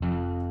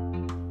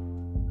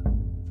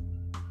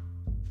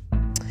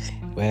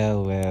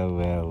Well.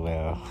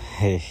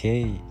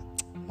 Hey.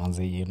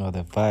 Manze, you know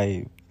the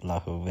vibe.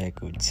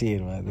 Lahoveku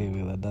chill, manze,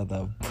 with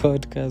another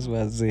podcast,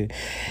 manze.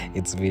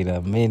 It's been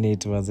a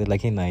minute, manze.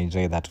 Lakini I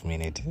enjoy that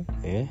minute.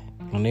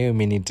 Una hiyo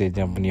minute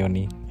jump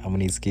nioni,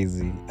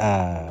 amunisikizi.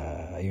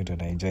 You know,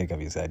 I enjoy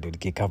kabisa, dude.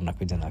 Kikam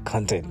nakuja na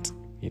content,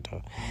 you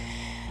know.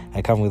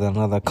 I come with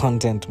another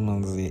content,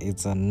 manze.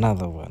 It's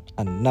another one.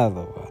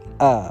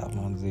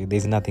 Manze,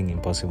 there's nothing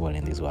impossible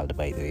in this world,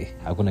 by the way.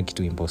 Hakuna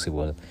kitu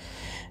impossible.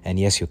 And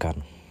yes, you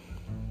can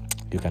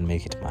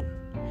make it, man.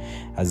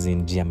 As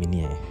in,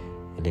 jiaminie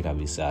ile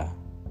kabisa.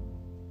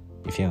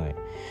 You feel me?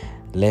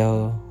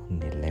 Leo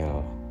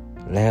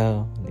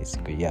ni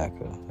siku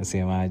yako.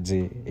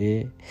 Nasemaje?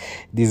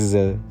 This is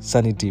a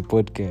sanity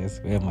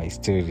podcast where my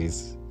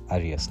stories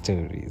are your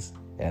stories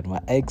and my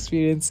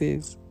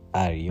experiences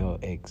are your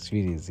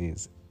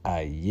experiences.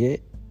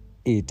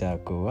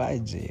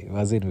 Itakuwaje?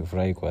 Wazi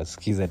nimefurahi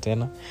kuwasikiza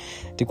tena.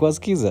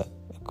 Tikuwasikiza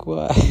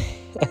kwa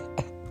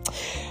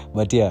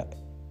But yeah,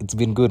 it's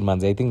been good,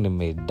 man. I think they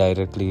may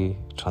directly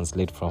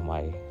translate from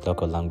my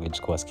local language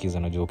kuwasikiza.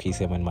 Najua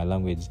ukisema in my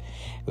language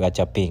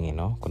wacha ping, you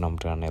know. Kuna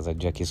mtu anaweza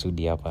jua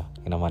Kisudi hapa.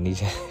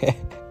 Inamaanisha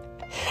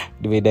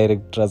they may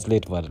direct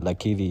translate, man.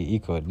 Lakini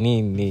iko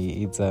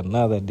nini, it's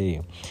another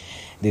day.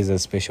 There's a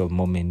special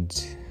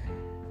moment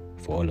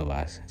for all of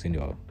us.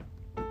 Sindio?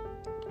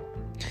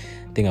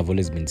 I think I've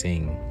always been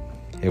saying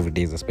every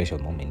day is a special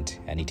moment,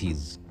 and it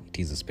is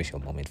a special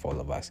moment for all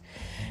of us.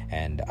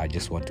 And I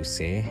just want to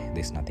say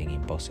there's nothing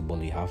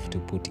impossible. You have to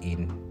put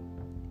in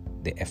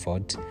the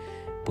effort,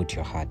 put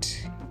your heart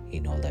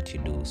in all that you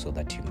do, so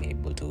that you may be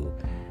able to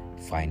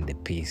find the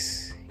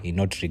peace. You're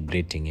not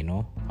regretting, you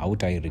know. How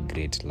would I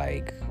regret,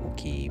 like,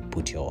 okay,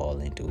 put your all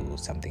into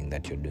something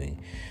that you're doing?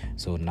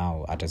 So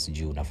now hata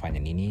sijui unafanya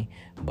nini,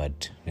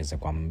 but naweza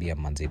kuambia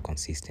manze,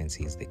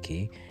 consistency is the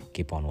key.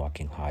 Keep on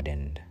working hard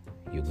and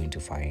you're going to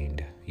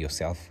find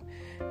yourself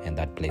and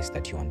that place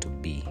that you want to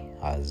be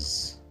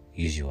as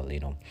usual, you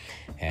know.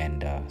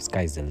 And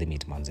sky's the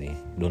limit, manze.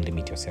 Don't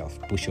limit yourself.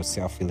 Push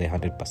yourself ile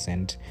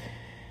 100%.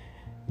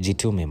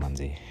 Jitume,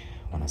 manze.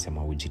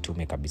 Wanasema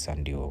ujitume kabisa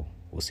ndio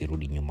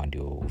usirudi nyuma,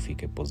 ndio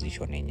ufike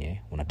position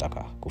yenye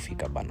unataka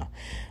kufika bana.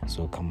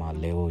 So kama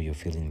leo you're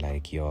feeling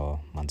like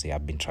manze,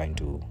 I've been trying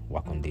to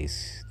work on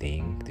this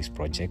thing, this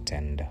project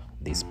and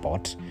this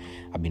sport.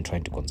 I've been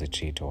trying to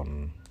concentrate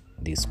on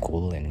this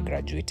school and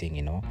graduating,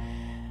 you know.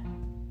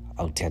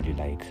 I'll tell you,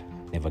 like,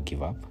 never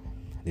give up.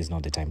 There's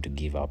not the time to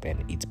give up,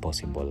 and it's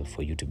possible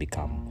for you to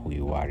become who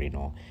you are, you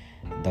know.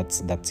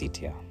 That's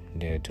it, yeah.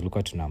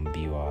 Tulikuwa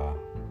tunaambiwa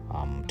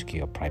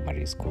tukiwa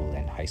primary school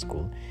and high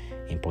school,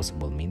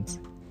 impossible means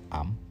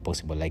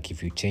possible. Like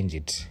if you change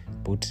it,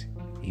 put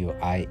your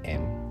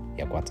I-am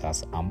ya kwanza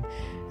as and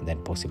then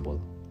possible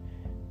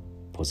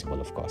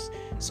of course.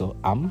 So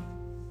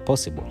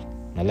possible.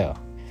 Naelewa.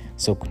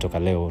 So kutoka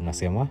leo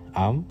nasema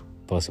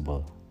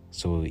possible.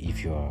 So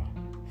if you're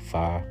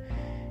far,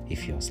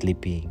 if you're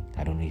sleeping,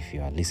 I don't know if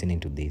you are listening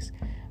to this,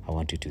 I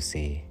want you to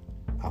say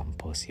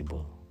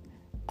possible.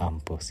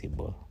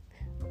 Possible.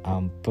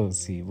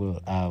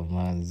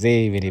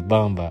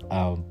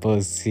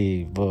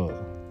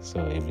 So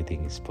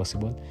everything is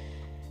possible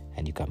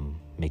and you can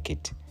make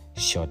it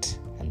short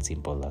and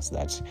simple as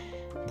that.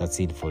 That's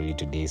it for you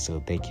today. So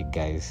thank you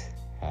guys.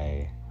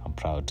 I am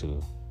proud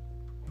to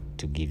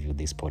give you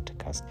this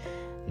podcast.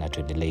 Na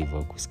tuendelee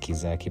hivyo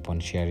kusikiza. Keep on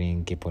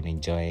sharing, keep on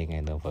enjoying,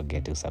 and don't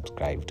forget to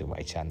subscribe to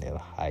my channel.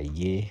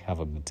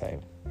 Have a good time.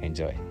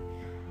 Enjoy.